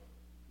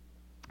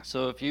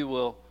So if you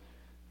will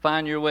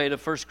find your way to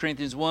 1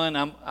 Corinthians 1,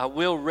 I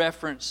will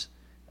reference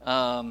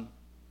Acts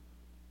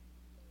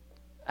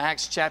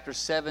chapter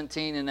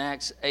 17 and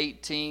Acts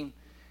 18.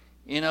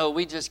 You know,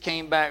 we just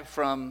came back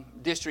from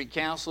district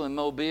council in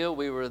Mobile.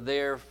 We were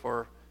there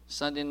for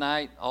Sunday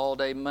night, all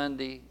day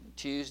Monday,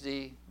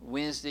 Tuesday,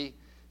 Wednesday.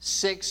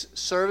 6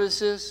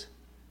 services,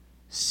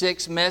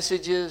 6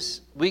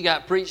 messages we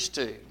got preached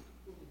to.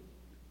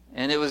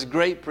 And it was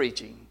great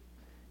preaching.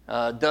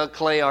 Doug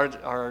Clay,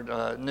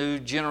 our new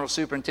general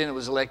superintendent,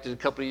 was elected a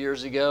couple of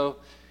years ago,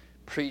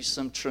 preached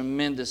some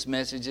tremendous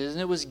messages.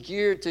 And it was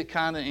geared to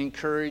kind of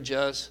encourage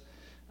us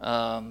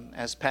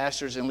as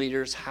pastors and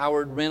leaders.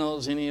 Howard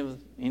Reynolds,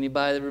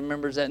 anybody that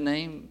remembers that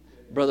name?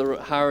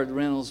 Brother Howard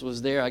Reynolds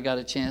was there. I got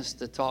a chance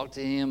to talk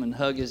to him and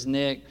hug his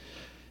neck.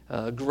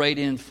 Great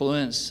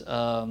influence.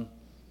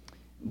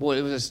 Boy,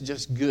 it was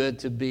just good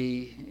to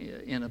be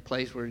in a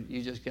place where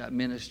you just got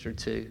ministered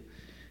to.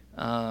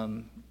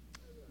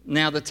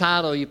 Now the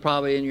title you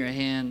probably in your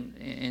hand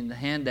in the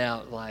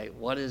handout, like,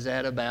 what is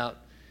that about?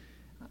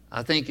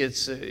 I think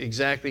it's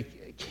exactly,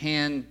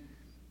 can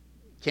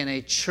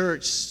a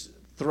church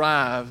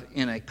thrive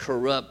in a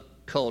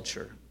corrupt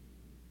culture?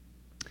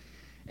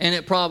 And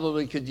it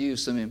probably could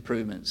use some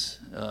improvements.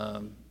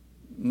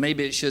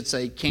 Maybe it should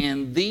say,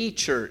 can the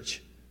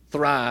church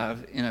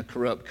thrive in a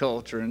corrupt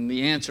culture? And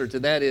the answer to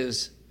that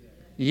is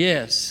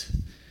yes.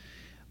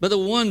 But the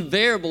one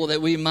variable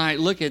that we might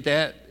look at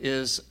that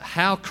is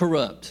how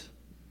corrupt.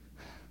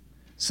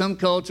 Some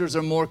cultures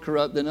are more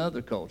corrupt than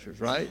other cultures,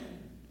 right?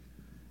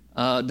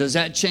 Does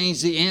that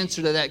change the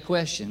answer to that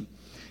question?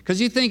 Because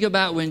you think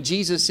about when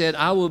Jesus said,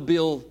 I will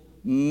build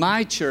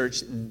my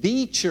church,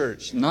 the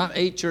church, not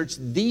a church,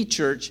 the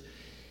church.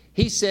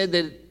 He said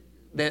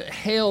that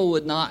hell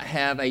would not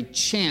have a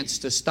chance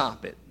to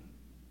stop it.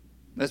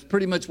 That's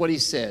pretty much what he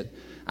said.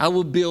 I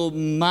will build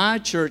my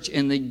church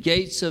and the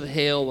gates of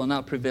hell will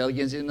not prevail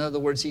against it. In other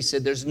words, he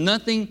said, there's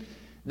nothing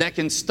that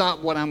can stop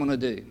what I'm going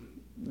to do.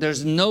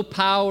 There's no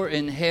power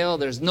in hell.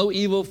 There's no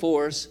evil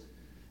force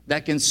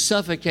that can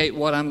suffocate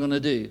what I'm going to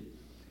do.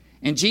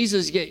 And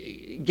Jesus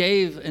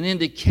gave an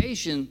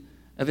indication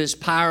of his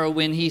power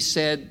when he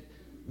said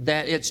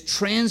that its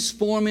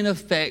transforming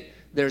effect,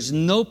 there's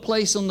no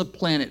place on the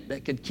planet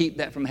that could keep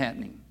that from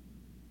happening.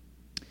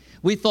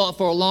 We thought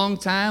for a long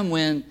time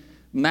when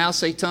Mao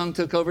Zedong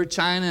took over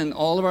China and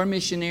all of our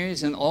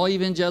missionaries and all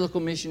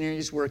evangelical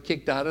missionaries were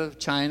kicked out of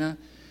China,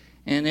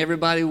 and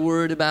everybody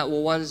worried about,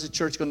 well, what is the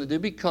church going to do?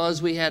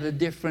 Because we had a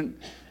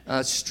different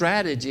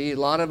strategy. A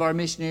lot of our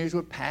missionaries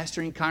were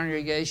pastoring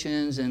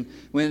congregations, and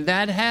when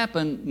that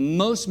happened,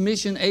 most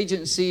mission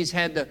agencies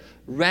had to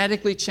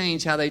radically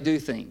change how they do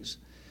things.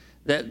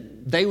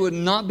 That they would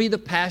not be the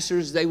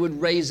pastors, they would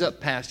raise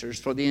up pastors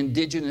for the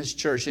indigenous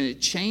church, and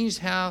it changed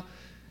how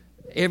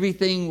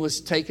everything was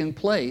taking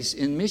place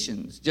in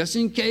missions. Just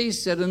in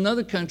case that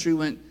another country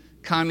went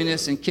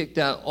communist and kicked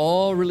out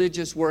all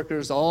religious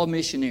workers, all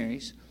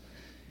missionaries.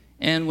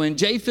 And when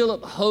J.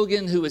 Philip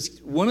Hogan, who was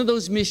one of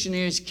those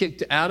missionaries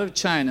kicked out of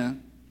China,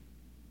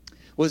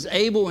 was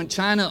able, when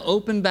China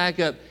opened back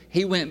up,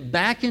 he went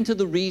back into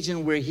the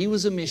region where he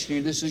was a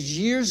missionary. This was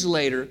years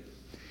later.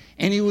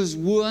 And he was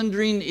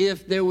wondering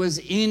if there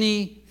was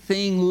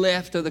anything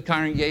left of the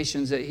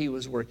congregations that he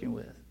was working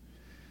with.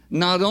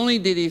 Not only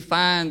did he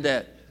find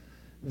that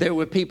there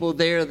were people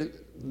there,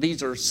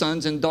 these are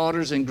sons and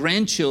daughters and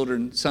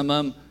grandchildren, some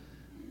of them,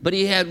 but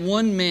he had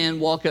one man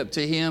walk up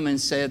to him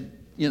and said,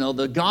 you know,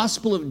 the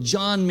Gospel of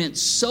John meant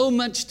so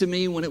much to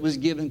me when it was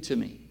given to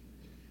me.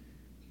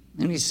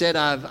 And he said,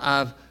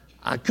 I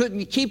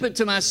couldn't keep it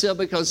to myself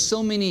because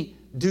so many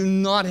do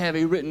not have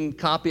a written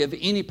copy of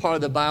any part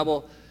of the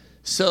Bible,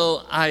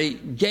 so I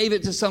gave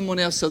it to someone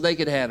else so they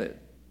could have it.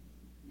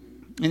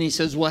 And he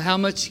says, well, how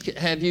much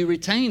have you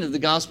retained of the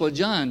Gospel of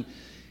John?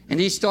 And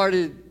he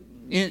started,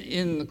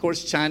 in of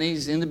course,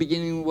 Chinese. In the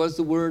beginning was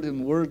the Word,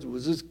 and the Word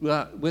was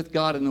with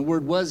God, and the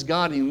Word was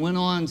God. And he went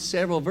on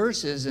several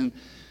verses, and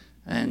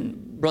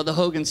Brother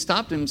Hogan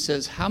stopped him and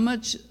says, how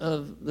much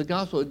of the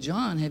Gospel of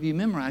John have you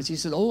memorized? He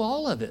said, oh,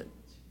 all of it.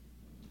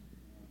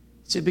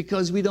 He said,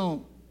 because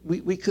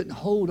we couldn't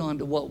hold on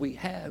to what we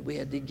had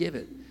to give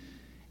it.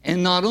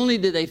 And not only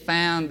did they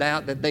find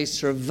out that they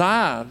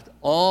survived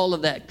all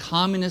of that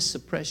communist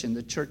suppression,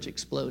 the church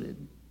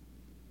exploded.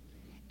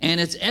 And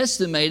it's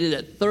estimated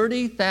that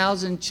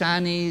 30,000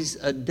 Chinese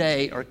a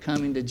day are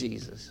coming to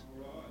Jesus.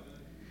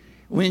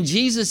 When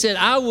Jesus said,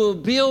 I will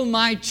build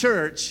my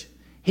church,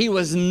 he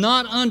was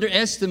not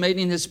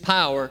underestimating his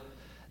power,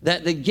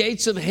 that the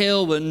gates of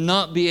hell would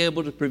not be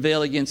able to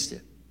prevail against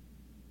it.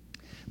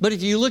 But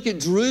if you look at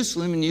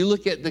Jerusalem and you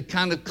look at the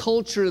kind of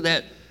culture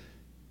that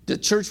the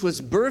church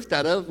was birthed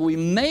out of, we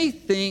may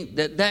think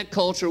that that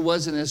culture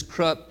wasn't as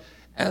corrupt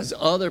as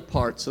other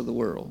parts of the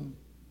world.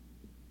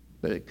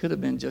 But it could have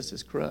been just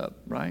as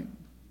corrupt, right?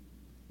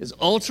 It's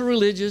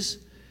ultra-religious,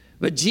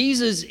 but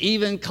Jesus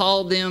even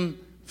called them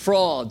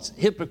frauds,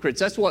 hypocrites.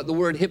 That's what the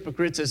word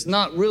hypocrites is.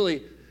 Not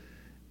really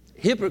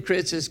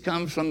hypocrites has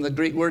come from the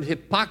Greek word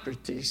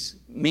hypocrates,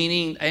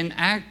 meaning an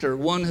actor,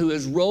 one who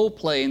is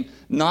role-playing,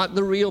 not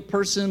the real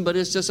person, but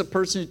it's just a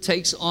person who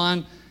takes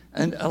on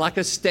like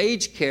a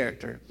stage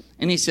character.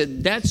 And he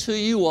said, that's who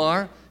you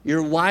are.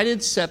 You're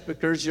whited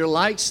sepulchres. You're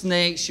like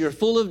snakes. You're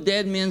full of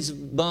dead men's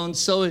bones.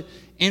 So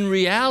in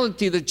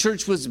reality, the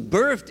church was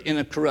birthed in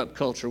a corrupt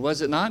culture,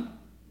 was it not?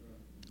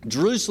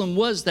 Jerusalem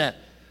was that.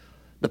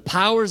 The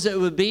powers that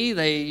would be,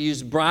 they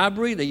used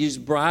bribery. They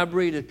used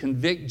bribery to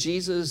convict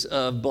Jesus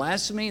of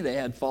blasphemy. They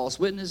had false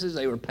witnesses.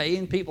 They were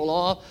paying people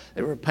off.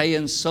 They were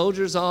paying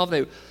soldiers off.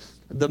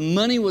 The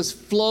money was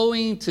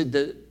flowing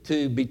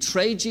to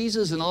betray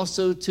Jesus and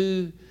also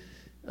to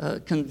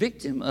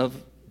convict him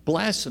of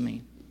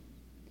blasphemy.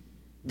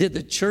 Did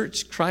the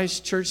church,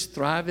 Christ Church,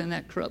 thrive in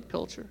that corrupt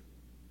culture?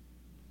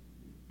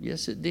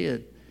 Yes, it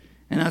did.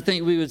 And I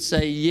think we would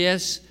say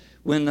yes.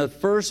 When the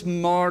first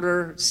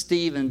martyr,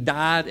 Stephen,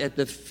 died at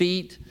the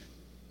feet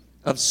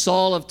of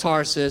Saul of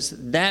Tarsus,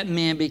 that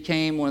man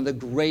became one of the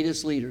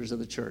greatest leaders of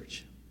the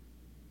church.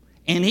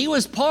 And he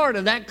was part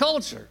of that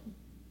culture,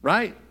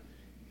 right?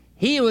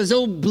 He was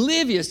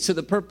oblivious to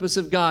the purpose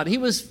of God. He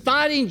was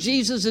fighting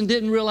Jesus and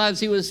didn't realize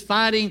he was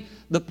fighting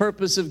the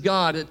purpose of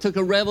God. It took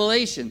a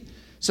revelation.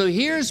 So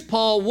here's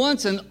Paul,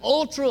 once an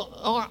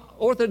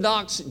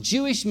ultra-Orthodox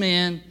Jewish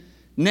man,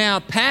 now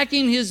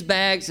packing his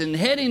bags and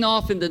heading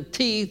off into the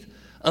teeth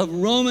of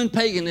Roman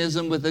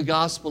paganism with the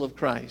gospel of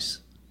Christ.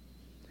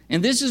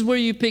 And this is where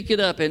you pick it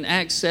up in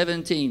Acts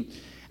 17.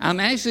 I'm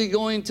actually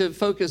going to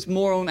focus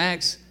more on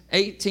Acts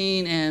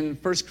 18 and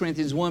 1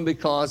 Corinthians 1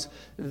 because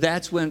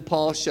that's when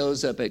Paul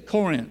shows up at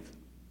Corinth.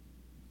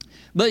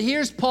 But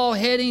here's Paul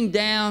heading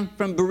down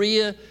from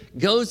Berea,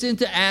 goes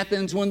into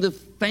Athens, one of the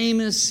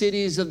famous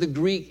cities of the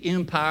Greek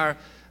Empire,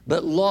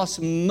 but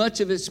lost much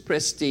of its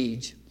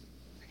prestige.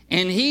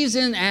 And he's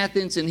in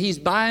Athens, and he's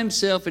by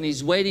himself, and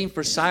he's waiting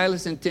for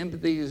Silas and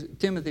Timothy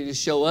to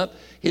show up,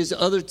 his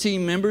other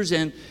team members.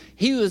 And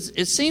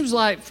it seems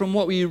like from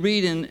what we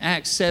read in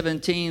Acts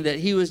 17 that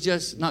he was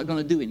just not going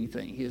to do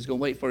anything. He was going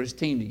to wait for his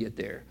team to get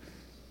there.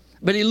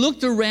 But he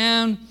looked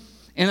around,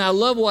 and I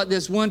love what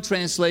this one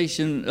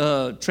translation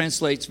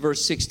translates,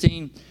 verse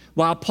 16.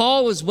 While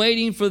Paul was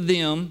waiting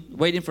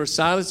for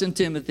Silas and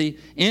Timothy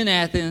in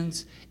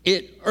Athens,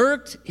 it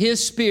irked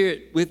his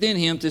spirit within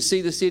him to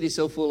see the city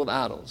so full of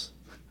idols.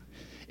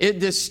 It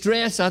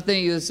distressed, I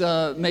think is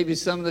maybe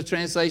some of the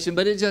translation,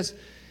 but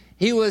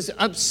he was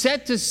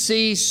upset to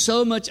see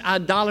so much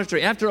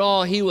idolatry. After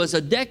all, he was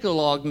a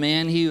Decalogue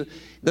man.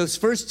 Those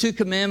first 2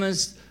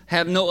 commandments,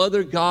 have no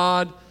other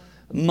God,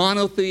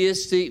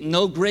 monotheistic,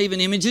 no graven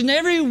image. And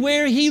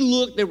everywhere he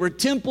looked, there were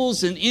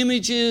temples and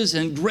images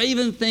and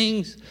graven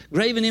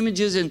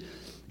images, and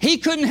he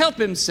couldn't help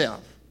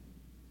himself.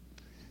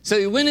 So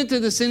he went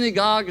into the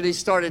synagogue and he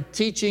started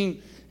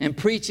teaching and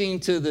preaching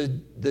to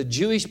the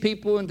Jewish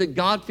people and the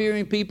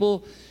God-fearing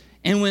people.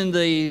 And when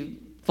the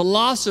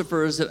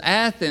philosophers of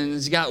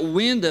Athens got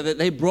wind of it,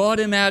 they brought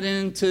him out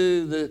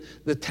into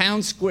the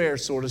town square,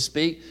 so to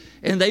speak.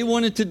 And they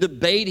wanted to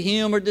debate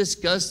him or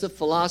discuss the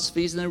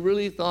philosophies. And they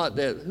really thought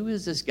that, who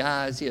is this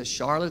guy? Is he a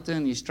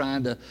charlatan? He's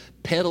trying to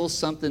peddle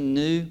something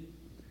new.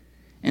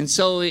 And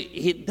so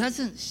it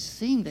doesn't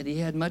seem that he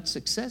had much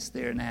success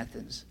there in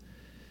Athens.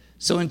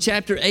 So in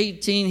chapter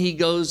 18, he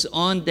goes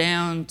on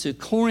down to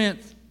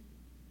Corinth,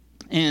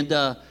 and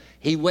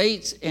he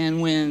waits,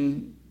 and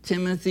when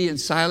Timothy and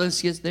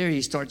Silas gets there,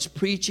 he starts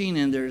preaching,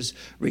 and there's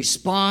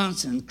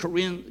response, and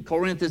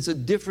Corinth is a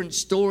different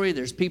story.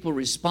 There's people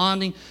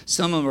responding.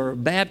 Some of them are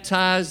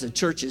baptized. The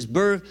church is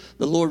birthed.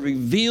 The Lord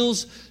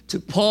reveals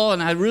to Paul,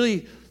 and I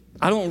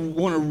don't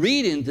want to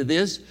read into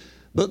this,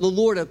 but the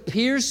Lord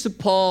appears to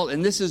Paul,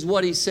 and this is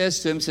what he says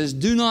to him. He says,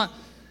 do not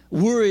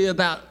worry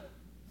about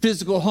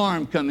physical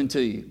harm coming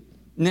to you.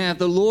 Now, if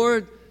the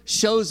Lord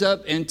shows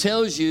up and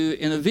tells you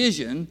in a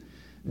vision,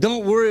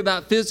 don't worry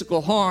about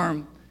physical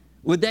harm,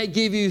 would that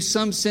give you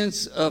some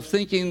sense of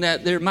thinking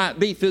that there might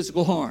be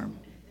physical harm?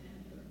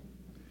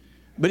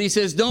 But he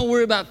says, don't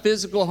worry about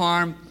physical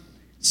harm.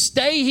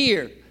 Stay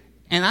here.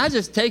 And I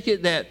just take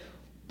it that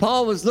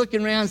Paul was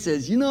looking around and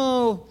says,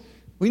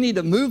 we need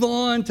to move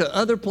on to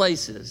other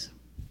places.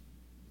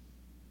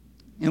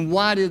 And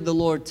why did the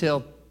Lord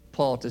tell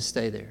Paul to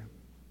stay there?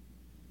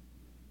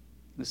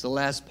 It's the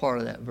last part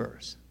of that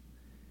verse.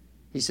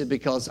 He said,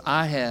 because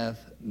I have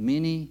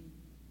many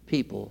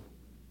people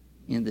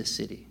in this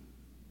city.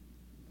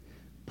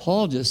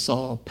 Paul just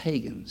saw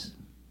pagans.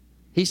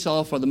 He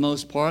saw, for the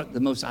most part,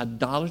 the most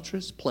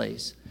idolatrous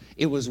place.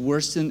 It was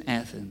worse than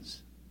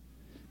Athens,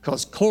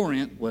 because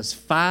Corinth was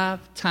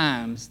 5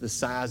 times the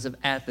size of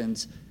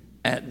Athens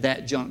at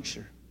that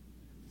juncture.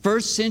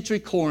 First century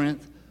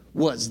Corinth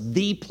was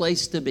the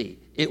place to be.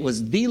 It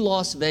was the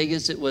Las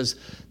Vegas. It was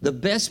the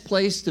best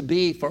place to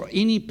be for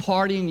any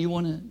partying you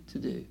wanted to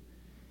do.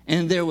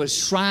 And there was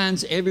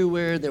shrines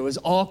everywhere. There was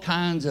all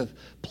kinds of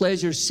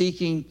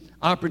pleasure-seeking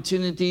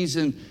opportunities.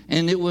 And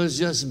it was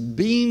just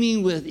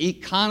beaming with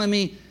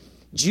economy.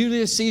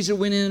 Julius Caesar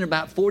went in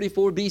about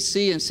 44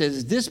 BC and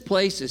says, this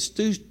place is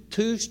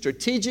too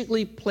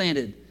strategically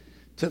planted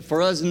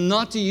for us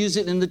not to use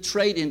it in the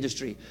trade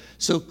industry.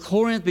 So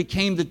Corinth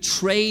became the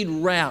trade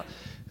route.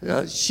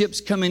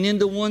 Ships coming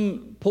into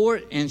one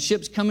port and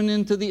ships coming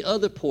into the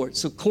other port.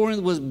 So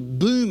Corinth was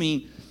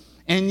booming,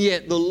 and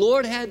yet the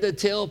Lord had to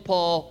tell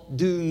Paul,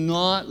 do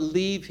not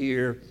leave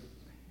here.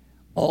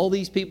 All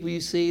these people you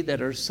see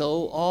that are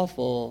so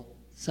awful,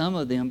 some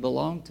of them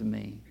belong to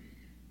me.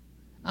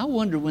 I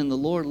wonder when the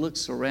Lord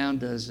looks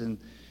around us and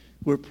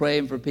we're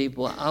praying for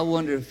people, I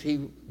wonder if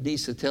He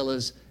needs to tell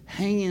us,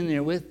 hang in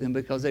there with them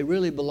because they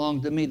really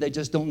belong to me. They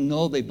just don't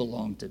know they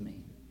belong to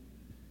me.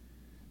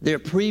 They're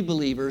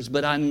pre-believers,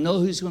 but I know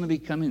who's going to be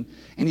coming.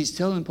 And He's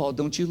telling Paul,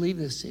 don't you leave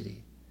this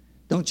city.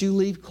 Don't you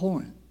leave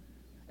Corinth.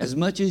 As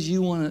much as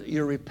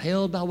you're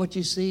repelled by what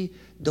you see,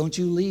 don't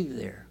you leave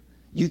there.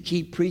 You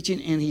keep preaching.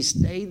 And he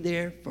stayed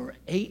there for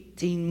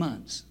 18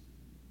 months.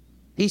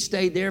 He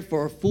stayed there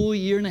for a full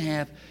year and a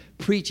half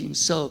preaching.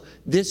 So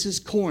this is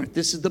Corinth.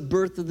 This is the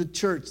birth of the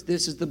church.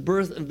 This is the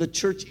birth of the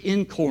church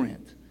in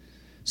Corinth.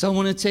 So I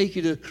want to take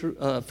you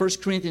to 1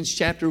 Corinthians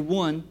chapter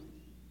 1.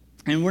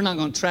 And we're not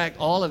going to track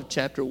all of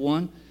chapter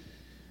 1,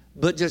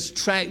 but just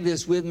track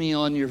this with me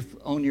on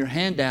your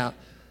handout,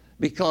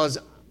 because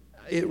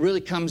it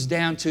really comes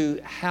down to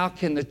how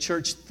can the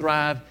church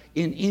thrive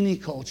in any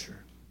culture.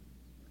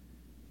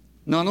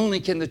 Not only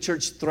can the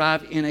church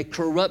thrive in a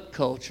corrupt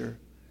culture,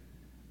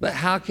 but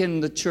how can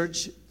the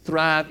church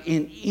thrive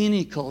in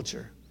any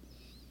culture?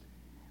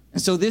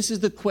 And so this is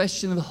the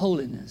question of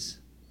holiness.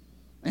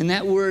 And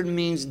that word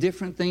means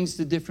different things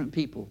to different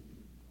people.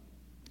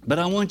 But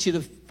I want you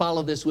to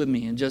follow this with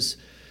me and just,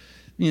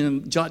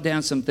 jot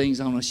down some things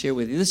I want to share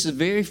with you. This is the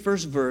very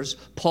first verse.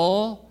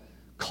 Paul,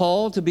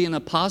 called to be an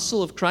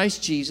apostle of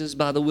Christ Jesus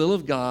by the will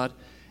of God,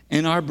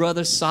 and our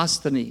brother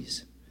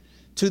Sosthenes,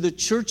 to the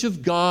church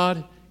of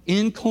God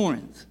in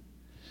Corinth,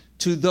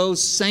 to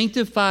those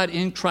sanctified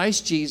in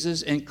Christ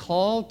Jesus and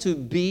called to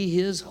be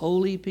His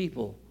holy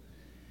people,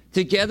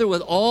 together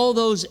with all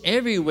those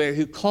everywhere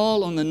who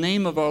call on the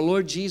name of our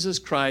Lord Jesus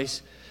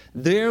Christ,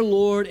 their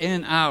Lord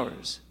and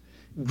ours.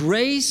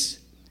 Grace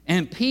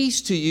and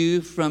peace to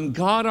you from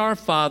God our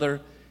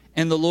Father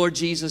and the Lord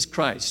Jesus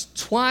Christ.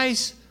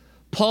 Twice,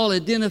 Paul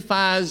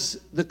identifies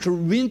the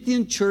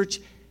Corinthian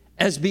church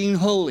as being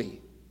holy.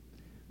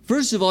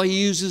 First of all,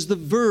 he uses the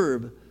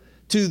verb,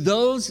 to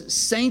those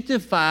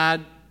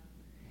sanctified.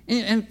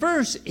 And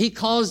first, he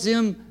calls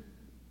them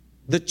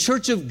the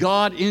church of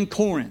God in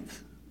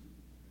Corinth.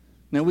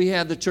 Now, we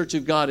have the church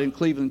of God in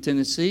Cleveland,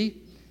 Tennessee,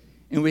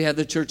 and we have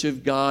the church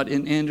of God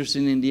in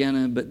Anderson,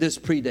 Indiana, but this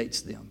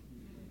predates them.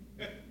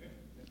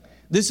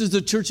 This is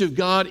the church of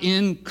God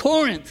in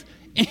Corinth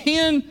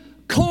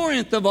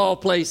of all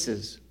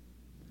places.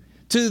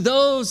 To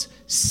those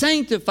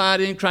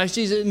sanctified in Christ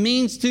Jesus, it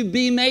means to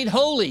be made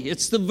holy.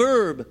 It's the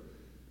verb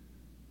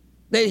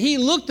that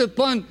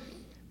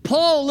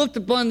Paul looked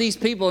upon these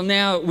people.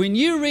 Now, when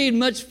you read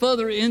much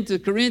further into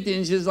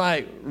Corinthians, it's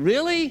like,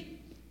 really?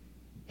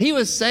 He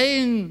was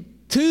saying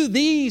to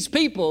these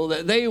people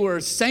that they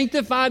were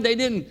sanctified. They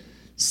didn't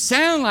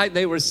sound like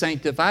they were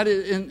sanctified.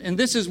 And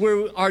this is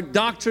where our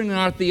doctrine and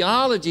our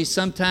theology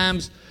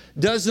sometimes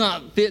does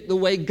not fit the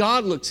way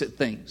God looks at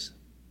things.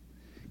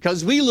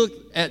 Because we look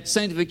at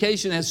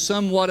sanctification as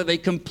somewhat of a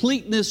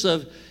completeness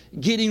of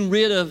getting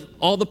rid of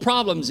all the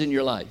problems in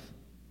your life.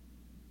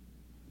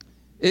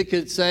 It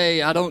could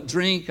say, I don't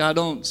drink, I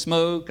don't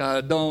smoke,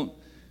 I don't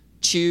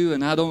chew,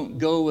 and I don't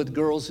go with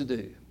girls who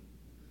do.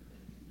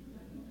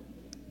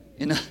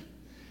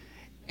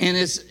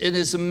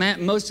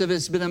 Most of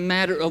it's been a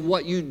matter of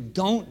what you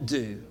don't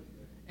do.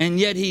 And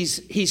yet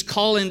he's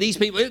calling these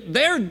people,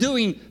 they're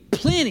doing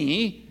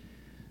plenty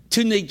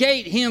to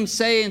negate him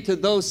saying to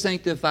those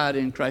sanctified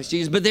in Christ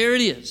Jesus. But there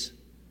it is,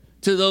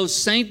 to those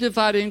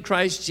sanctified in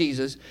Christ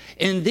Jesus.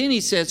 And then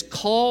he says,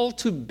 called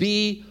to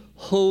be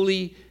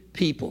holy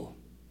people.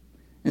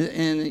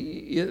 And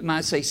you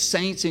might say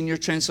saints in your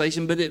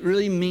translation, but it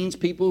really means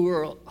people who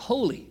are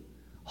holy.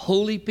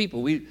 Holy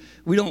people. We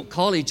don't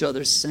call each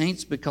other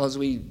saints because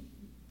we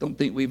don't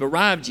think we've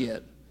arrived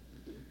yet.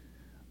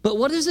 But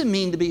what does it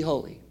mean to be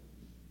holy?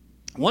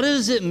 What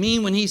does it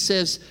mean when he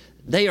says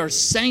they are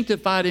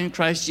sanctified in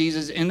Christ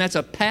Jesus? And that's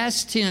a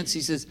past tense.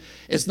 He says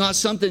it's not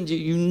something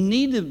you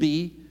need to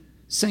be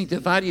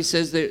sanctified. He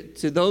says that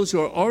to those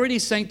who are already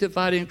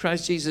sanctified in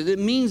Christ Jesus, it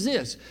means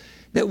this,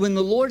 that when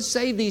the Lord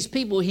saved these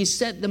people, He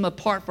set them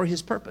apart for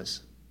His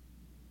purpose.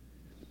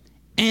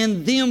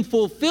 And them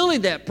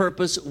fulfilling that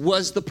purpose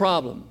was the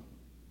problem.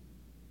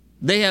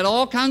 They had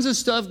all kinds of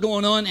stuff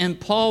going on, and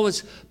Paul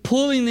was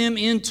pulling them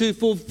into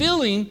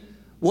fulfilling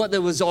what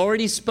that was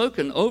already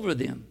spoken over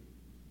them.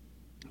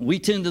 We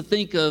tend to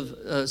think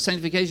of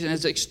sanctification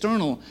as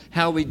external,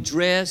 how we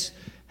dress,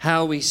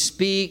 how we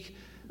speak,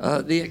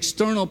 the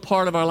external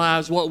part of our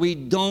lives, what we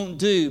don't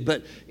do.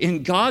 But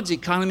in God's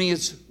economy,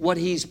 it's what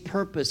He's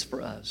purposed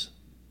for us.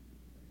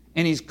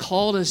 And He's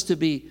called us to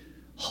be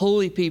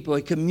holy people,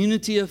 a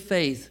community of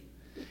faith.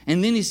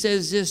 And then he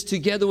says this,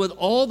 together with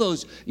all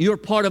those, you're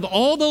part of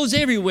all those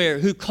everywhere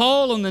who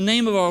call on the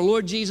name of our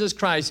Lord Jesus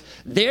Christ,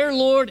 their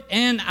Lord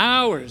and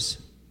ours.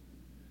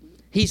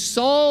 He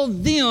saw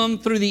them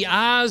through the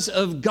eyes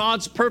of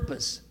God's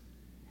purpose.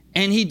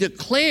 And he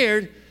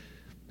declared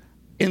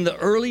in the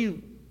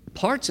early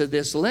parts of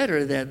this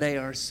letter that they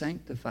are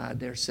sanctified,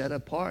 they're set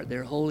apart,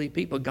 they're holy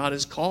people. God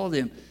has called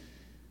them.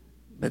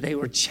 But they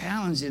were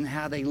challenged in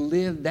how they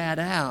lived that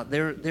out.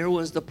 There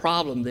was the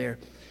problem there.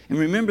 And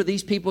remember,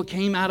 these people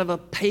came out of a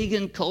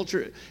pagan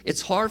culture.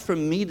 It's hard for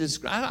me to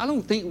describe. I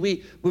don't think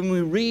when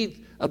we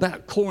read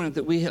about Corinth,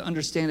 that we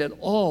understand at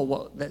all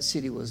what that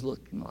city was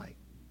looking like.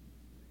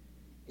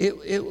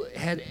 It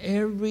had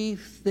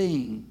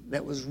everything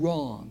that was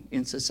wrong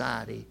in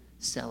society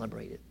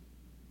celebrated.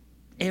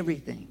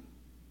 Everything.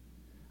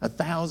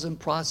 1,000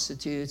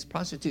 prostitutes.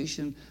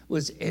 Prostitution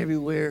was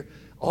everywhere.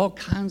 All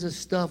kinds of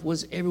stuff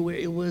was everywhere.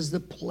 It was the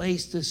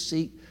place to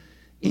seek.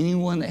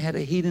 Anyone that had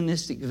a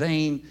hedonistic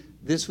vein,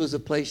 this was a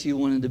place you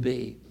wanted to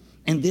be.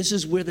 And this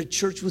is where the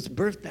church was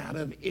birthed out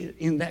of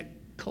in that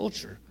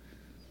culture.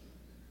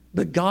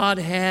 But God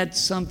had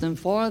something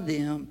for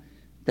them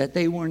that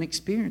they weren't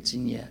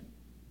experiencing yet.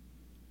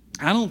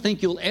 I don't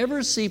think you'll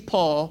ever see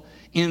Paul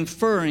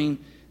inferring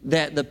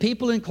that the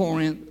people in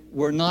Corinth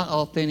were not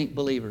authentic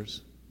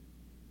believers.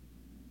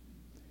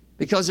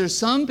 Because there's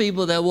some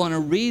people that want to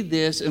read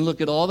this and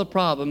look at all the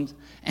problems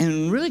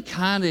and really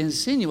kind of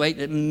insinuate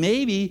that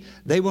maybe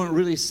they weren't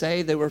really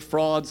saved. They were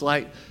frauds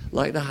like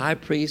the high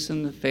priests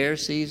and the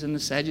Pharisees and the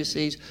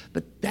Sadducees.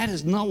 But that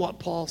is not what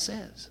Paul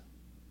says.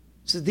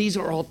 So these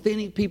are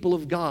authentic people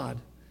of God.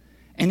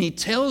 And he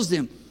tells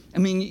them, I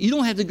mean, you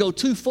don't have to go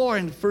too far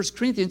in 1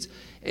 Corinthians,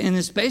 and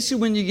especially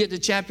when you get to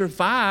chapter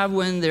 5,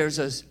 when there's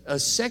a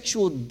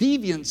sexual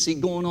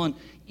deviancy going on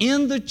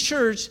in the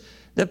church,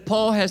 that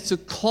Paul has to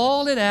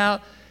call it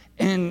out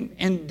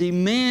and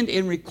demand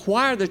and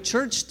require the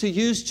church to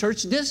use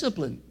church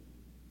discipline.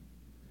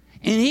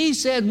 And he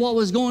said what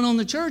was going on in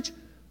the church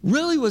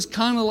really was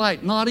kind of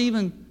like not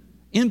even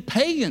in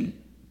pagan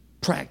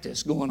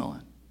practice going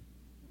on.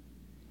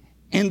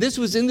 And this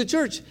was in the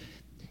church.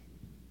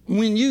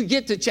 When you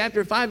get to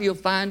chapter 5, you'll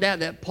find out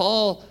that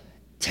Paul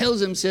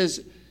tells him,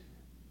 says,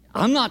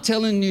 I'm not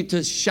telling you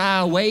to shy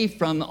away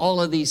from all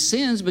of these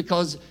sins,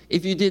 because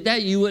if you did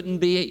that, you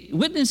wouldn't be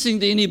witnessing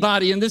to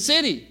anybody in the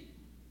city.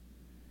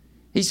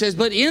 He says,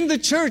 but in the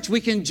church, we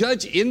can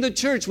judge in the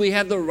church. We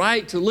have the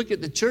right to look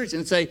at the church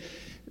and say,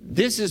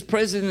 this is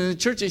present in the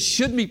church. It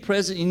should be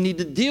present. You need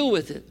to deal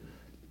with it.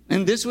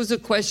 And this was a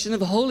question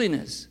of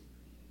holiness.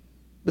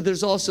 But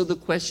there's also the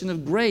question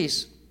of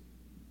grace.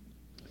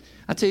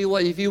 I tell you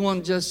what, if you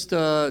want just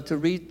to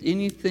read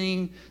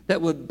anything that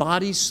would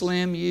body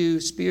slam you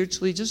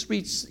spiritually, just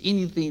read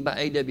anything by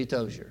A.W.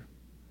 Tozier.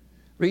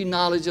 Read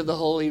Knowledge of the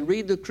Holy,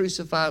 read The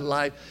Crucified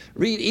Life,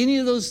 read any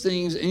of those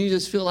things, and you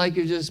just feel like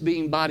you're just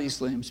being body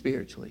slammed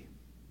spiritually.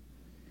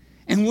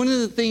 And one of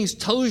the things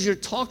Tozier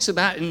talks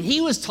about, and he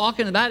was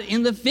talking about it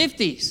in the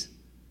 50s,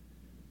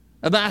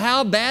 about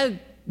how bad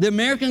the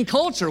American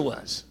culture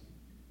was.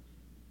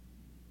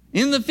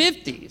 In the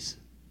 50s.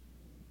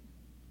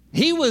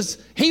 He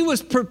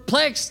was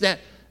perplexed that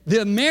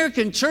the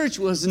American church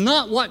was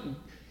not what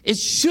it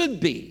should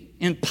be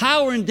in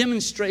power and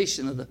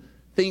demonstration of the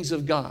things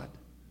of God.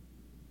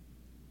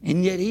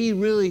 And yet he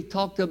really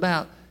talked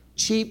about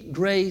cheap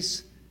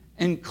grace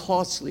and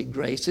costly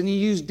grace. And he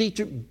used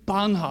Dietrich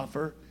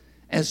Bonhoeffer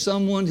as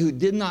someone who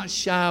did not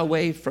shy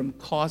away from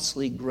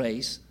costly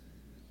grace.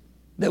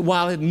 That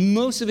while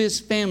most of his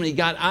family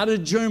got out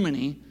of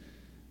Germany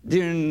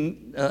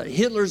during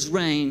Hitler's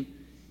reign,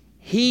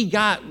 he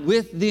got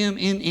with them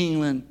in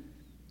England,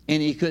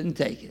 and he couldn't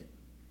take it.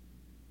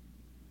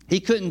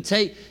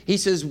 He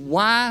says,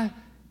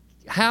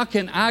 how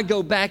can I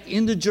go back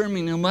into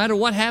Germany, no matter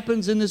what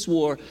happens in this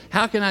war,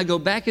 how can I go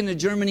back into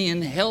Germany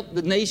and help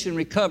the nation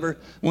recover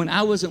when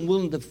I wasn't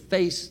willing to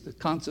face the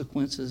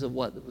consequences of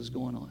what was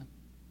going on?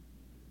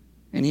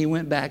 And he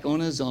went back on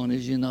his own.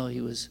 As you know,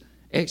 he was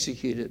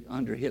executed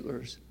under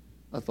Hitler's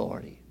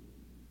authority.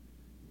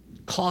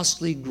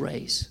 Costly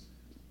grace.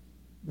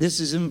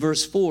 This is in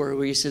verse 4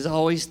 where he says, I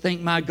always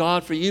thank my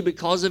God for you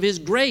because of his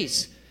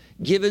grace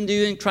given to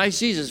you in Christ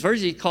Jesus.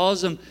 First, he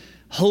calls them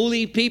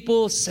holy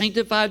people,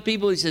 sanctified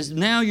people. He says,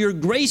 now you're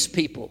grace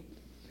people.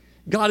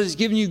 God has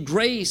given you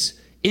grace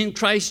in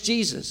Christ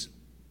Jesus.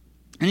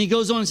 And he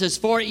goes on and says,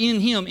 for in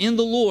him, in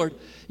the Lord,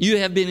 you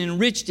have been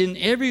enriched in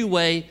every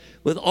way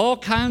with all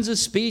kinds of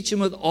speech and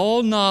with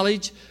all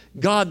knowledge,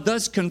 God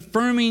thus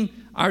confirming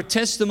our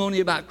testimony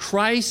about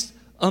Christ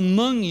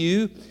among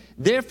you.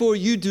 Therefore,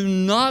 you do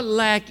not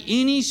lack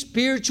any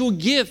spiritual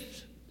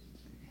gift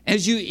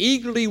as you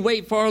eagerly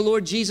wait for our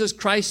Lord Jesus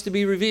Christ to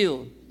be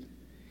revealed.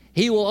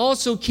 He will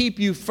also keep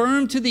you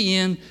firm to the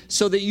end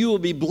so that you will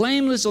be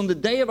blameless on the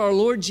day of our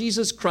Lord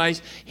Jesus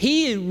Christ.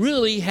 He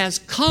really has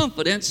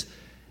confidence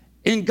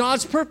in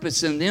God's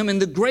purpose in them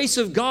and the grace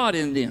of God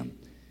in them.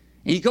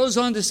 And he goes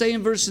on to say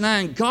in verse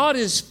 9, God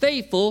is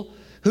faithful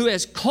who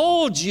has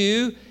called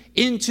you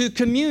into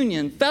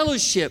communion,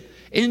 fellowship,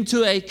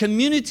 into a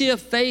community of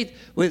faith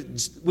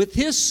with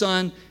his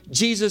Son,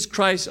 Jesus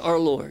Christ our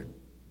Lord.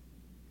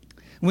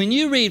 When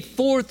you read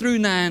 4 through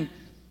 9,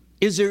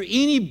 is there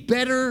any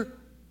better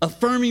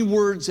affirming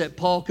words that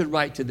Paul could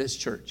write to this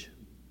church.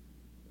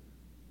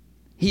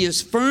 He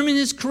is firm in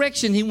his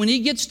correction. When he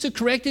gets to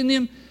correcting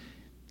them,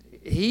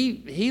 he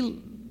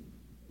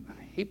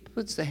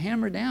puts the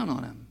hammer down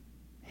on them.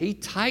 He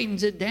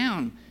tightens it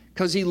down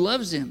because he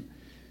loves them.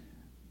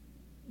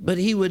 But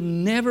he would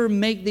never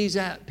make these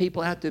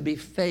people out to be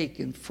fake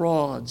and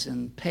frauds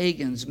and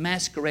pagans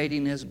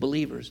masquerading as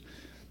believers.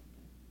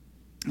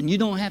 And you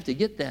don't have to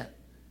get that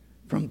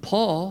from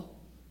Paul.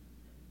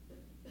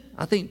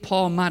 I think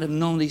Paul might have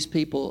known these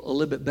people a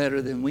little bit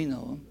better than we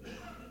know them.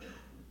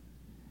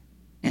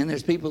 And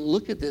there's people who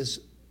look at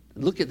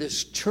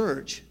this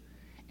church,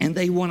 and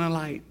they want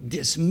to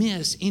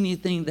dismiss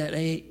anything that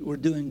they were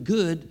doing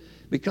good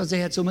because they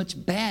had so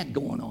much bad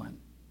going on.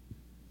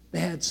 They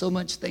had so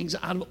much things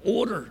out of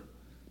order.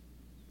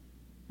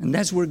 And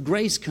that's where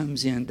grace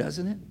comes in,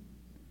 doesn't it?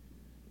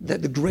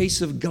 That the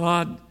grace of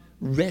God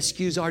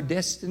rescues our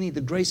destiny.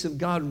 The grace of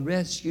God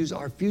rescues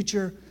our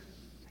future.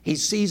 He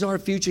sees our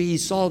future. He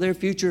saw their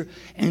future.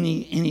 And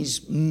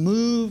he's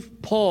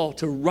moved Paul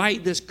to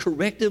write this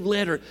corrective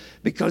letter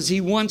because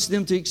he wants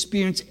them to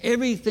experience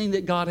everything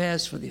that God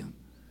has for them.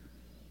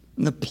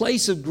 And the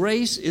place of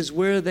grace is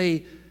where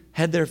they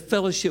had their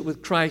fellowship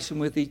with Christ and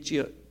with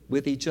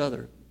each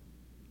other.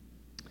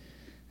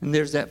 And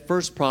there's that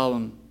first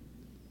problem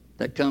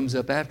that comes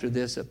up after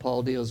this that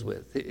Paul deals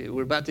with.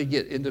 We're about to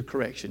get into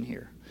correction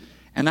here.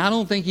 And I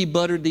don't think he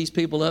buttered these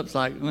people up. It's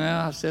like,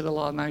 well, I said a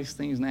lot of nice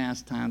things, now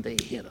it's time to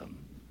hit them.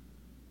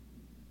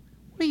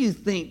 What do you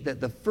think that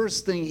the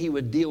first thing he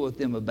would deal with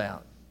them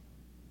about?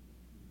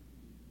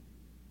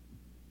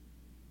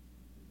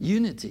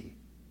 Unity.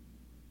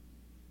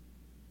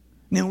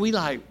 Now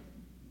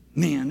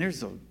man,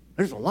 there's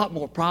a lot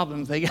more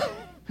problems they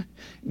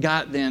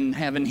got than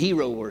having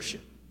hero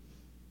worship.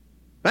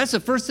 That's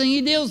the first thing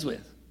he deals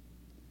with.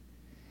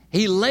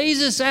 He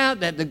lays us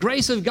out that the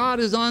grace of God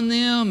is on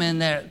them and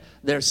that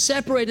they're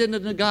separated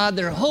unto God.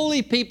 They're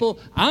holy people.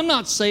 I'm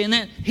not saying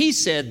that. He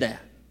said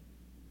that.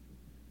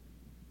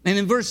 And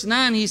in verse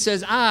 9 he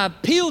says, I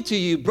appeal to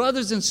you,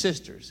 brothers and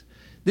sisters.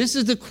 This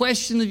is the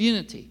question of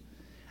unity.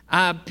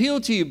 I appeal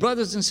to you,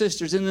 brothers and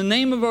sisters, in the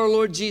name of our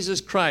Lord Jesus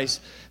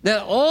Christ,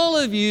 that all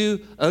of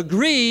you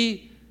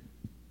agree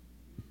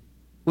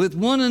with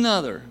one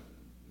another.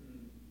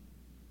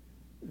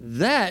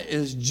 That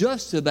is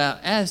just about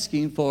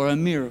asking for a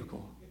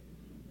miracle.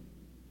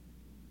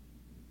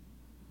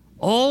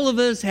 All of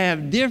us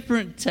have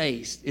different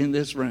tastes in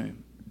this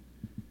room.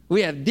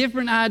 We have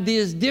different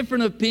ideas,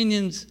 different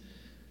opinions.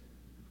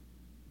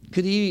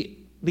 Could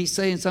he be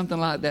saying something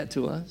like that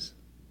to us?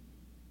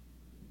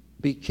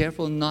 Be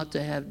careful not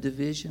to have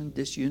division,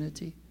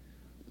 disunity.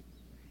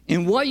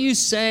 In what you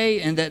say,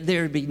 and that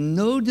there be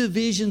no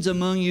divisions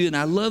among you. And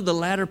I love the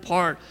latter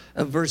part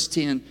of verse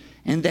 10.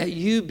 And that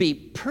you be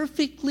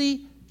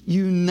perfectly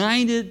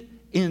united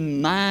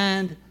in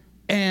mind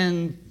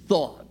and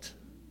thought.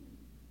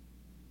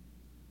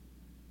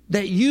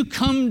 That you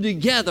come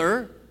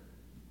together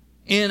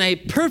in a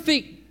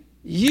perfect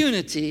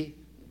unity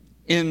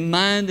in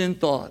mind and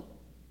thought.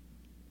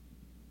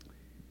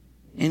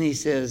 And he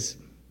says,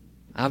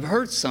 I've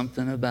heard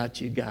something about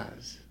you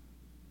guys.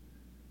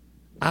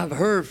 I've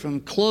heard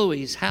from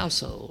Chloe's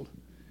household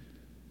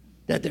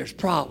that there's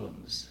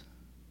problems.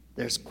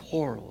 There's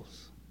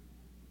quarrels.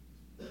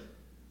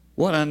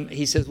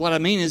 He says, what I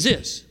mean is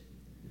this.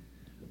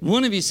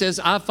 One of you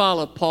says, I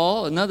follow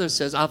Paul. Another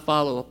says, I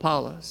follow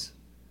Apollos.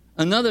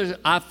 Another,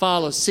 I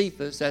follow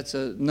Cephas. That's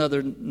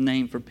another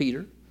name for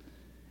Peter.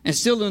 And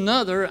still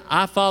another,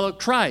 I follow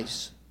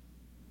Christ.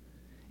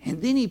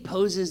 And then he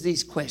poses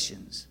these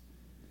questions.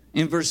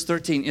 In verse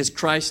 13, is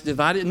Christ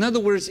divided? In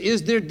other words,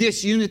 is there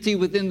disunity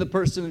within the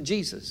person of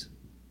Jesus?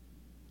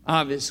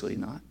 Obviously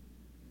not.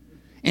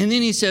 And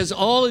then he says,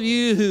 all of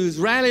you who's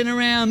rallying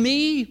around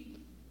me,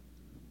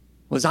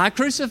 was I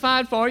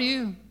crucified for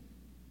you?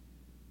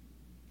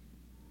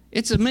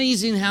 It's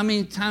amazing how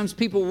many times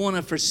people want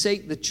to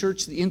forsake the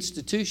church, the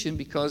institution,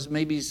 because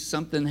maybe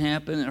something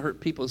happened that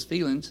hurt people's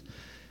feelings.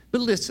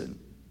 But listen,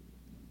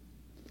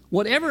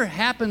 whatever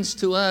happens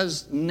to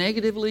us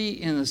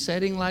negatively in a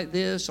setting like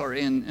this or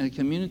in a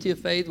community of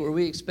faith where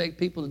we expect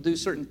people to do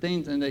certain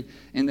things and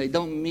they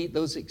don't meet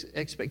those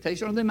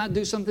expectations, or they might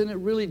do something that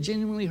really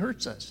genuinely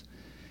hurts us.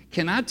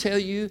 Can I tell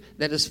you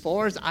that as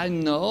far as I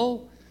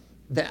know,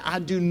 that I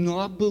do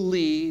not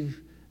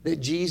believe that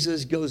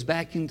Jesus goes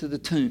back into the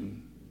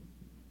tomb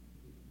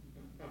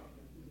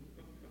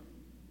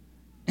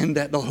and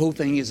that the whole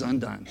thing is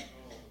undone.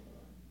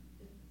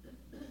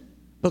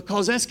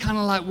 Because that's kind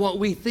of like what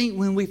we think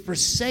when we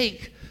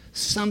forsake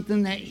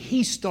something that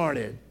he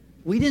started.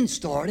 We didn't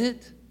start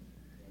it.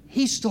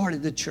 He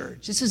started the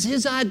church. This is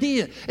his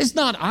idea. It's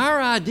not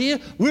our idea.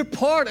 We're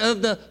part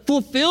of the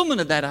fulfillment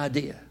of that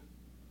idea.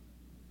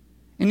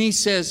 And he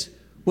says,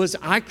 was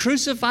I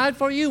crucified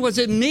for you? Was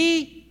it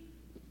me?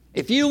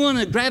 If you want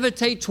to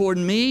gravitate toward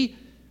me,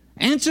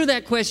 answer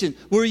that question.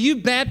 Were you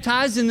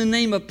baptized in the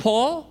name of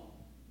Paul?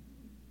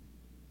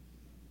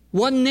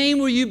 What name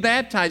were you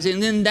baptized in?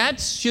 And then that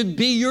should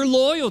be your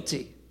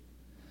loyalty.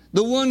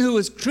 The one who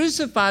was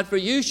crucified for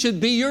you should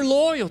be your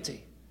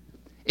loyalty.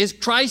 Is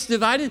Christ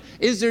divided?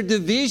 Is there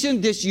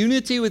division,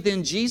 disunity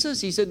within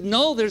Jesus? He said,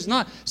 no, there's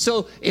not.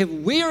 So if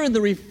we are in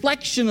the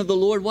reflection of the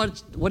Lord,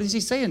 what is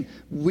he saying?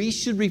 We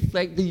should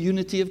reflect the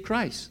unity of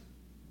Christ.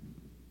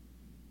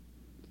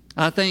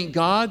 I thank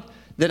God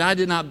that I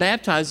did not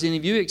baptize any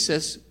of you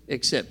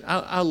except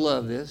I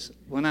love this.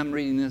 When I'm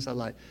reading this, I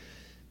like,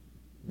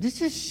 this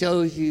just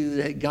shows you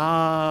that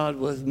God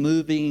was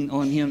moving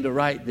on him to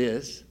write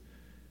this.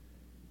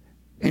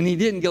 And he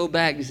didn't go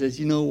back and says,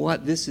 you know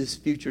what, this is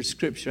future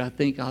scripture. I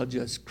think I'll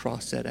just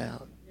cross that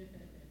out.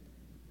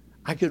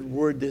 I could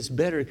word this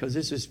better because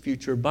this is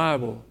future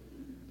Bible.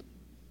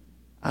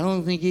 I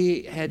don't think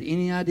he had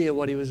any idea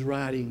what he was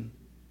writing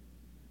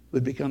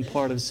would become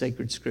part of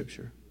sacred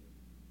scripture.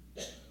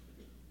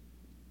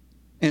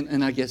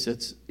 And I guess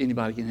that's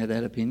anybody can have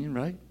that opinion,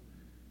 right?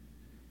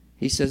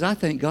 He says, I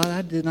thank God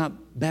I did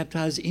not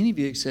baptize any of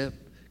you except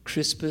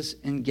Crispus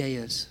and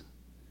Gaius.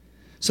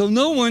 So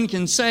no one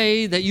can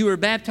say that you were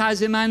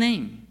baptized in my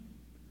name.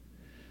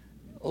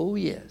 Oh,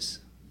 yes.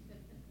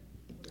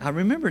 I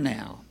remember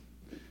now.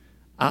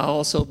 I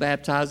also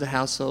baptized the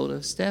household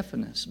of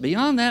Stephanas.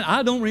 Beyond that,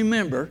 I don't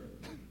remember.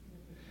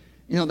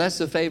 You know, that's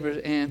the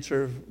favorite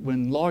answer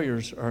when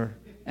lawyers are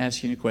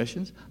asking you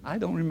questions. I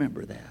don't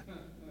remember that.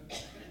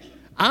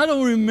 I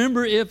don't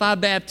remember if I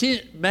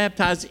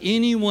baptized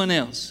anyone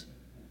else.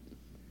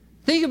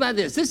 Think about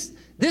this.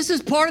 This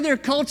is part of their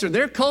culture.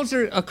 Their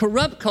culture, a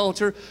corrupt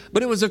culture,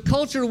 but it was a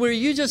culture where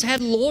you just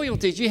had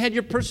loyalties. You had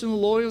your personal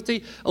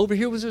loyalty. Over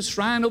here was a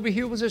shrine. Over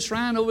here was a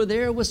shrine. Over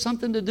there was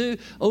something to do.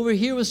 Over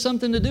here was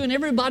something to do. And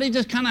everybody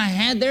just kind of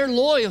had their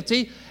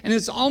loyalty. And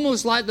it's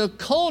almost like the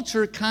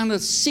culture kind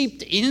of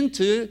seeped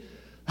into,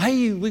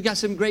 hey, we got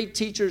some great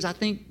teachers. I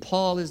think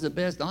Paul is the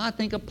best. No, I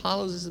think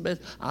Apollos is the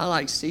best. I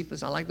like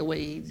Cephas. I like the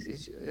way he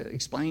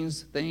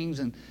explains things.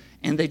 And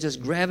they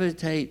just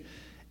gravitate.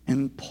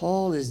 And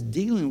Paul is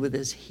dealing with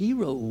this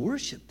hero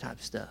worship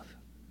type stuff.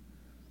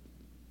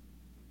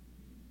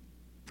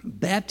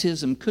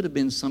 Baptism could have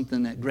been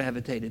something that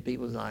gravitated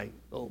people like,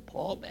 oh,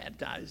 Paul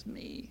baptized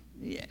me.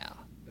 Yeah.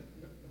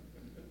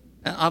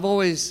 I've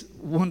always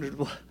wondered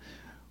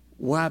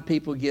why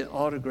people get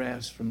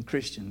autographs from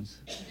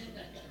Christians.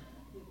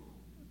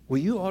 Will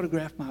you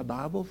autograph my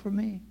Bible for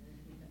me?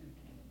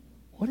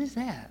 What is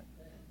that?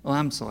 Oh,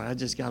 I'm sorry. I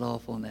just got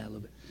off on that a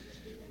little bit.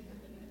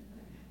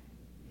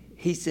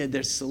 He said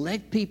there's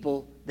select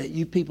people that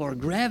you people are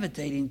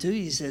gravitating to.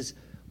 He says,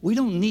 we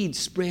don't need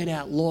spread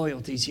out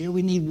loyalties here.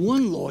 We need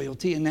one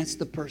loyalty, and that's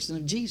the person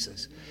of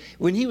Jesus.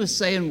 When he was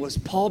saying, was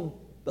Paul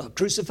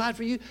crucified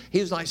for you? He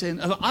was like saying,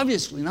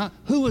 obviously not.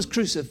 Who was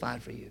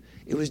crucified for you?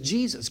 It was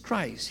Jesus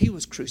Christ. He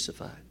was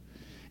crucified.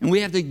 And we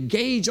have to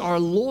gauge our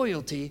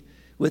loyalty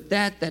with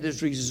that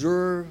is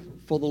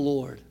reserved for the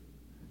Lord,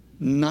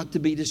 not to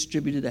be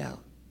distributed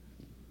out.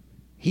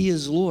 He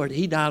is Lord.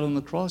 He died on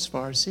the cross for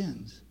our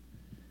sins.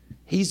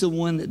 He's the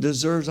one that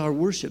deserves our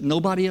worship.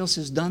 Nobody else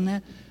has done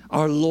that.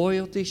 Our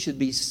loyalty should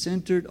be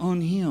centered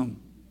on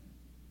him.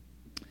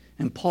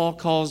 And Paul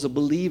calls the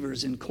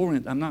believers in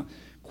Corinth. I'm not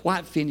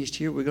quite finished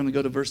here. We're going to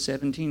go to verse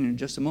 17 in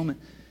just a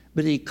moment.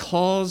 But he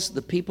calls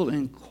the people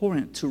in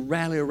Corinth to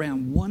rally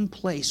around one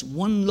place,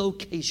 one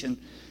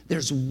location.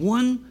 There's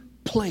one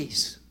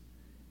place,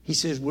 he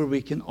says, where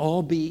we can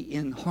all be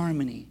in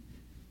harmony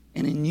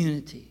and in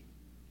unity.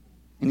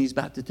 And he's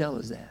about to tell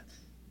us that.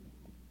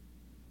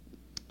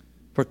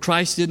 For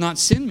Christ did not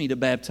send me to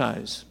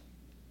baptize.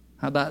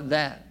 How about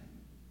that?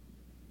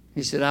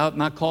 He said,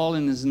 my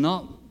calling is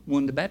not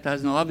one to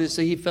baptize. Now,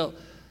 obviously, he felt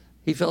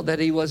that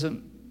he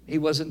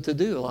wasn't to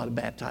do a lot of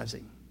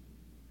baptizing.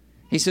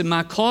 He said,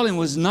 my calling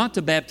was not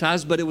to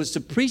baptize, but it was to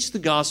preach the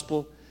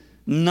gospel,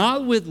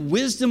 not with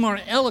wisdom or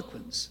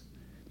eloquence.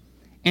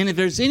 And if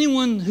there's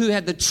anyone who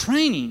had the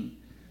training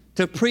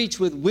to preach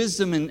with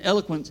wisdom and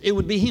eloquence, it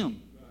would be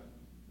him.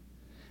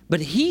 But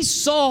he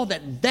saw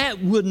that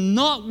would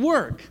not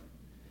work,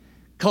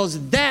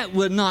 because that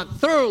would not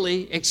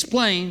thoroughly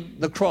explain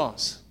the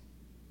cross.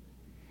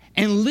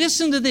 And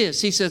listen to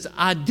this. He says,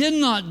 I did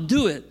not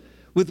do it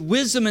with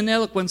wisdom and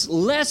eloquence,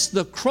 lest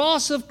the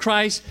cross of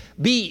Christ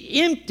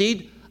be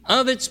emptied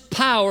of its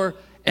power.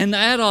 And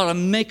that ought to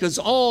make us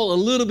all a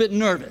little bit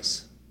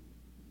nervous.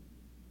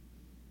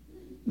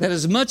 That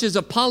as much as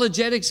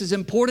apologetics is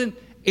important,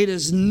 it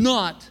is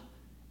not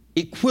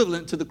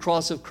equivalent to the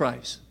cross of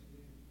Christ.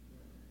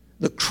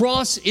 The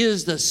cross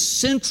is the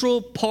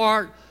central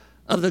part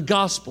of the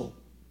gospel.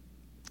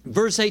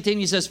 Verse 18,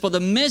 he says, for the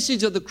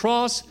message of the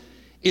cross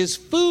is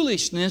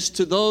foolishness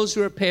to those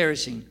who are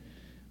perishing,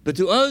 but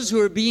to us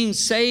who are being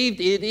saved,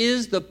 it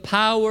is the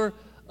power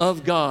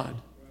of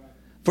God.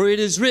 For it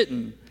is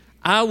written,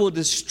 I will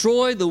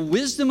destroy the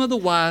wisdom of the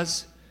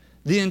wise,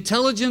 the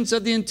intelligence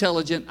of the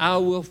intelligent I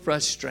will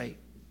frustrate.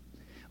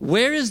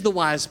 Where is the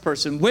wise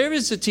person? Where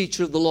is the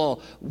teacher of the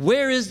law?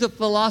 Where is the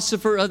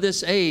philosopher of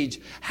this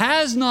age?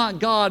 Has not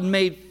God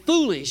made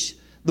foolish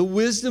the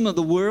wisdom of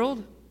the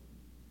world?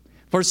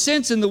 For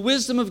since in the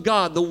wisdom of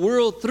God, the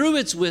world through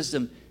its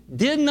wisdom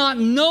did not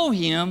know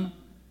him,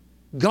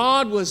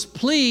 God was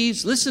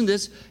pleased, listen to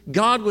this,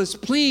 God was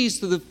pleased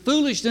through the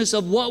foolishness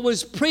of what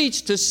was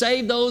preached to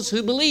save those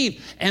who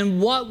believe. And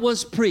what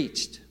was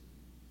preached?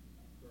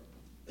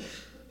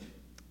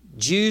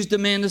 Jews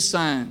demand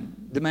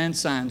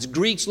signs.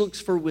 Greeks look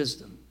for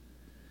wisdom.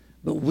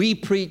 But we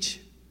preach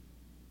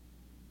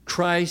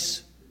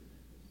Christ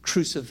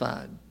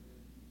crucified.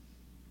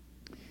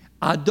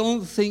 I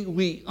don't think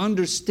we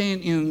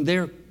understand in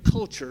their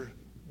culture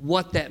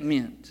what that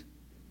meant.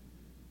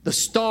 The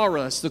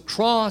stauros, the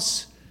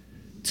cross,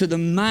 to the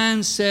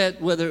mindset,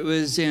 whether it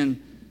was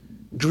in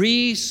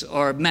Greece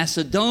or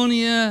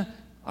Macedonia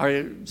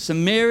or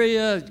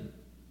Samaria,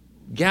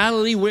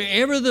 Galilee,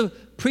 wherever the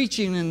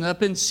preaching and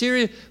up in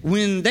Syria,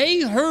 when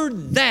they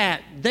heard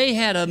that, they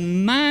had a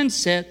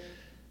mindset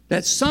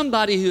that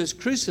somebody who is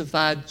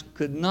crucified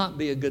could not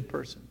be a good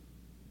person.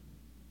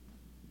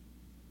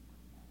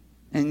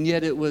 And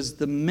yet it was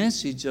the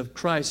message of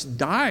Christ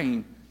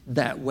dying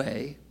that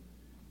way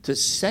to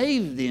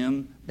save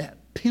them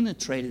that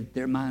penetrated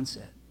their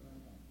mindset.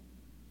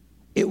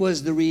 It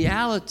was the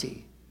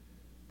reality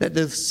that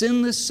the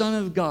sinless Son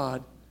of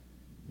God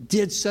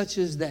did such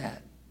as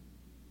that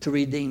to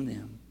redeem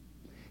them.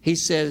 He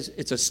says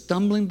it's a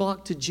stumbling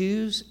block to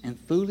Jews and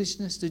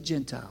foolishness to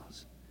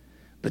Gentiles.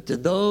 But to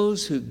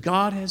those who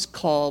God has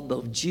called,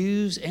 both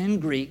Jews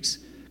and Greeks,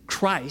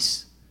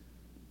 Christ,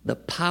 the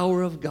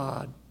power of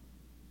God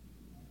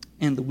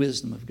and the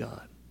wisdom of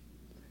God.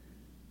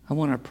 I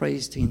want our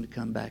praise team to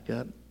come back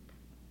up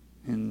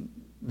and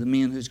the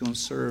men who's going to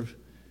serve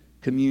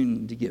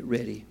communion to get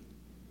ready.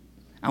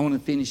 I want to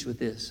finish with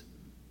this.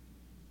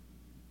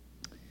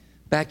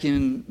 Back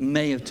in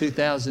May of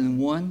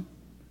 2001,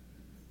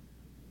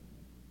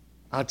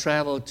 I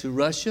traveled to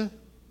Russia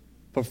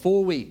for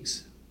 4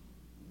 weeks.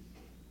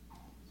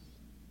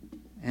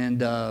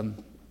 And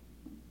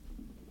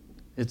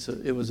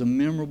it was a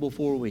memorable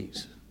 4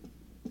 weeks.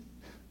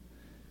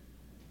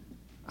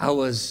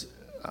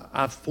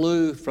 I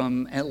flew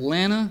from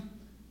Atlanta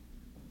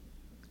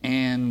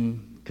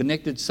and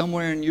connected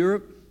somewhere in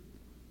Europe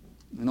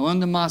and on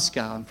to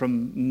Moscow. And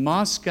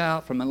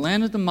from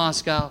Atlanta to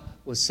Moscow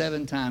was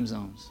 7 time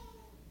zones.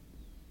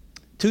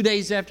 2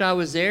 days after I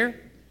was there,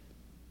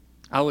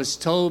 I was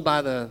told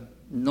by the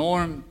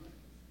Norm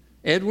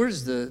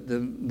Edwards, the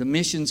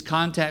missions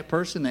contact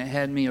person that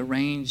had me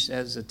arranged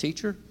as a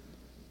teacher.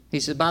 He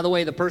said, by the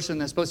way, the person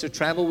that's supposed to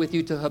travel with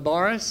you to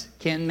Khabarovsk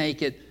can't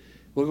make it.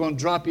 We're going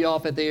to drop you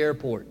off at the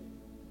airport.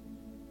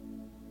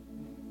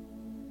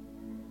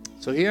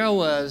 So here I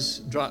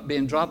was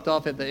being dropped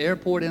off at the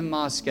airport in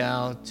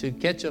Moscow to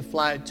catch a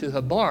flight to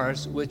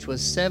Khabarovsk, which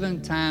was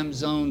 7 time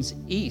zones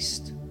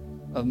east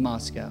of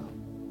Moscow.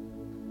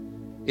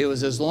 It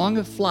was as long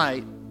a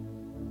flight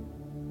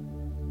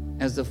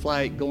as the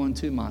flight going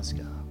to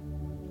Moscow.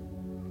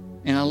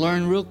 And I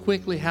learned real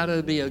quickly how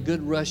to be a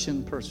good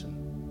Russian person.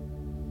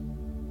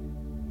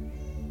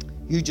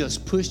 You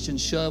just pushed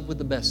and shoved with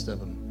the best of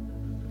them.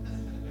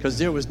 Because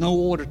there was no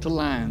order to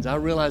lines. I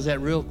realized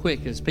that real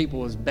quick as people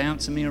was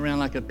bouncing me around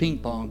like a ping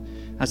pong.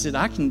 I said,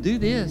 I can do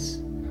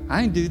this.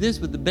 I can do this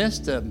with the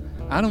best of them.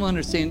 I don't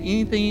understand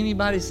anything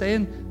anybody's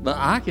saying, but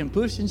I can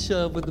push and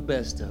shove with the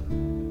best of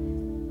them.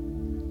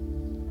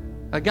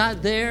 I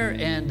got there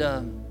and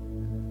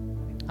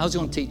I was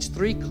going to teach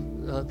 3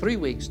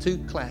 weeks, 2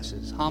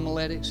 classes,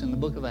 homiletics and the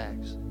book of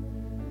Acts.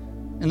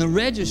 And the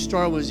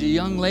registrar was a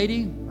young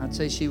lady. I'd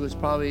say she was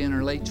probably in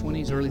her late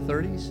 20s, early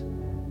 30s.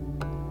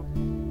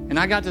 And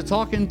I got to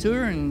talking to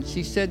her, and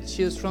she said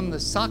she was from the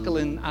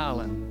Sakhalin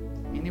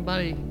Island.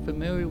 Anybody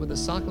familiar with the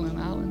Sakhalin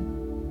Island?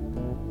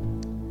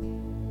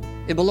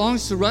 It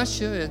belongs to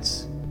Russia.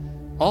 It's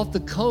off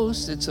the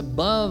coast. It's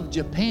above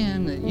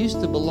Japan. It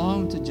used to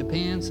belong to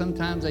Japan.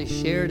 Sometimes they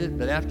shared it,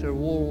 but after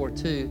World War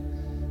II,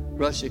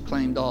 Russia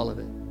claimed all of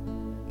it.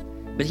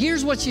 But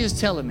here's what she was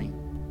telling me.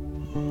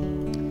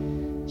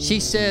 She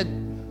said,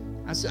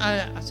 I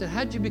said,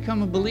 how'd you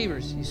become a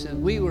believer? She said,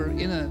 we were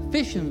in a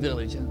fishing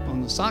village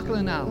on the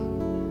Sakhalin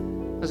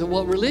Island. I said,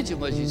 what religion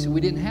was you? She said,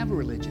 we didn't have a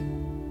religion.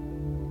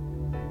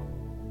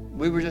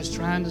 We were just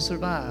trying to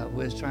survive.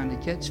 We was trying to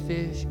catch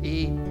fish,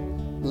 eat,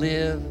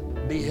 live,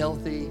 be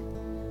healthy.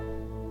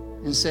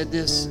 And said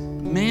this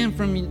man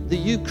from the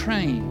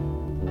Ukraine,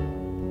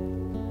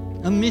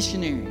 a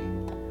missionary,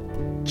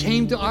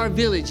 came to our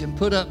village and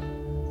put up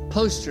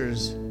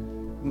posters.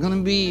 I'm going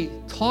to be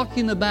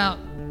talking about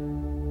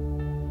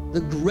the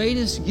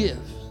greatest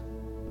gift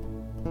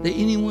that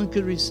anyone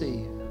could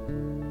receive.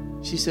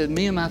 She said,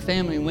 me and my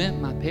family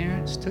went. My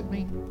parents took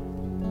me.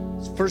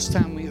 It's the first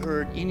time we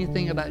heard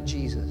anything about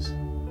Jesus.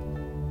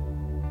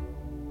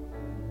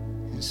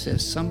 And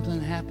says something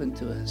happened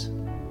to us.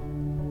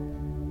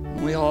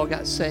 And we all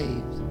got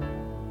saved.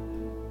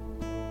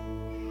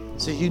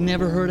 So you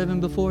never heard of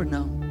him before?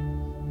 No.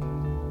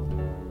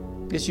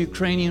 This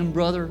Ukrainian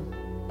brother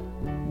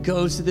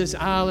goes to this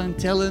island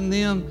telling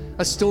them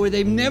a story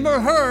they've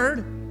never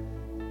heard.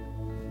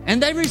 And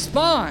they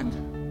respond.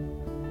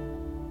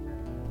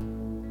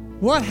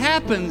 What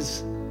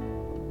happens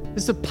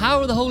is the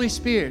power of the Holy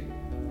Spirit.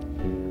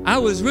 I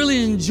was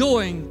really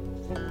enjoying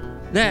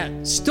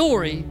that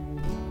story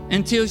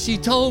until she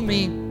told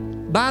me,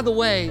 by the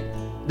way,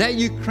 that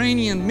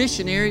Ukrainian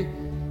missionary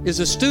is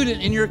a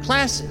student in your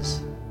classes.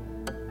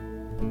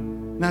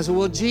 And I said,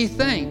 well, gee,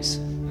 thanks.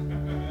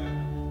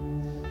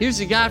 Here's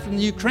a guy from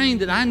the Ukraine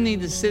that I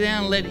need to sit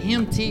down and let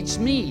him teach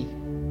me.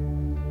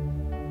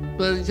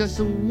 But it's just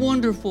a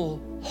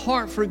wonderful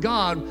heart for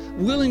God,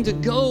 willing to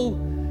go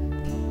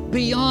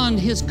beyond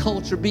his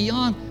culture,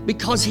 beyond,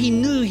 because he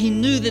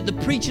knew that the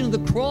preaching of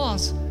the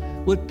cross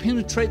would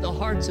penetrate the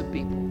hearts of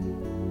people.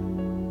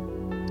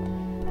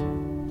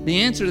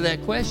 The answer to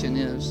that question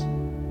is,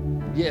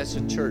 yes,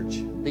 the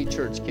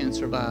church can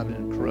survive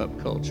in a corrupt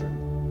culture.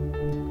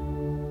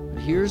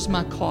 But here's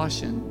my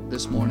caution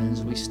this morning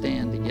as we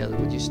stand together.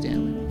 Would you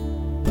stand with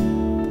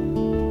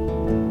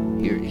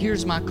me?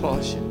 Here's my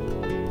caution.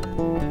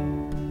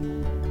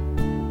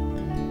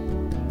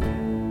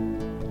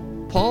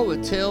 Paul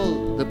would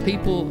tell the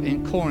people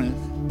in Corinth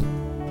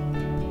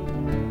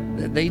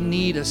that they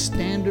need a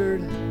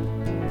standard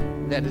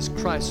that is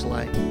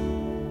Christ-like.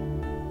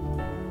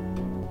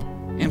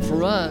 And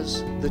for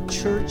us, the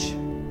church,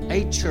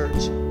 a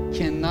church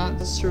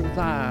cannot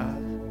survive,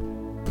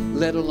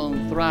 let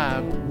alone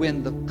thrive,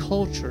 when the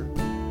culture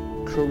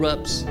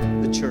corrupts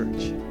the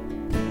church.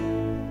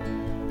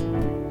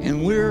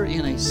 And we're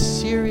in a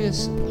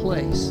serious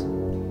place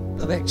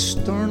of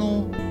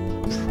external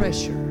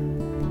pressure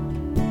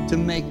to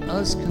make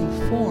us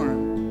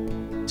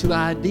conform to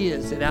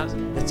ideas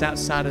that's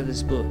outside of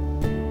this book.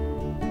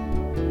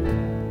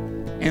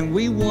 And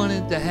we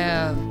wanted to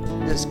have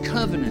this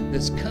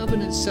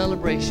covenant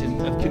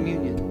celebration of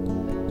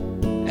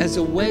communion as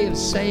a way of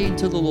saying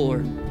to the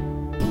Lord,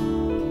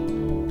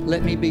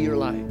 let me be your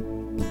light.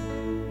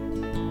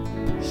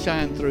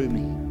 Shine through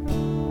me.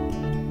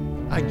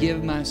 I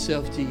give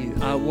myself to you.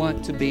 I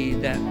want to be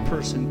that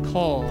person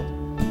called,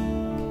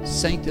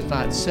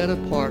 sanctified, set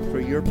apart for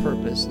your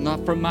purpose,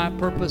 not for my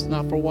purpose,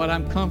 not for what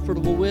I'm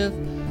comfortable with.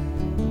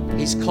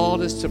 He's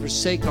called us to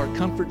forsake our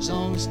comfort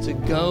zones, to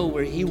go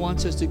where he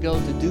wants us to go,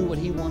 to do what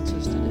he wants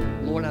us to do.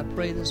 Lord, I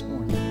pray this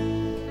morning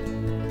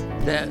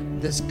that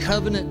this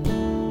covenant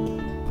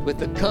with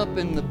the cup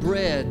and the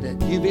bread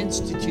that you've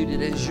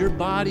instituted as your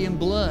body and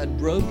blood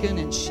broken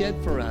and shed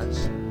for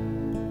us,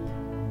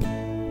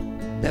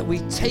 that we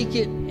take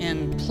it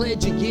and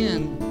pledge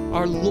again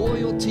our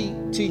loyalty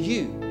to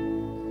you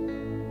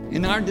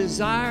and our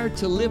desire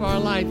to live our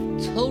life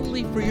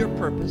totally for your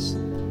purpose,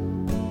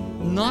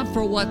 not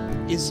for what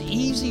is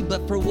easy,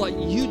 but for what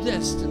you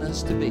destine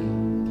us to be.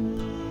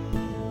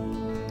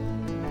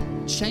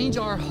 Change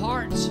our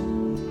hearts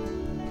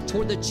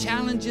toward the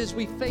challenges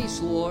we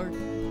face, Lord.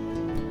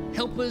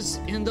 Help us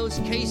in those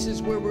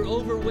cases where we're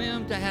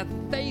overwhelmed to have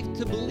faith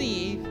to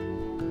believe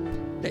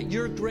that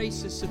your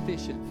grace is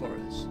sufficient for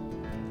us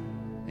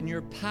and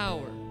your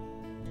power,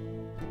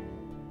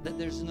 that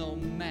there's no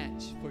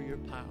match for your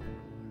power.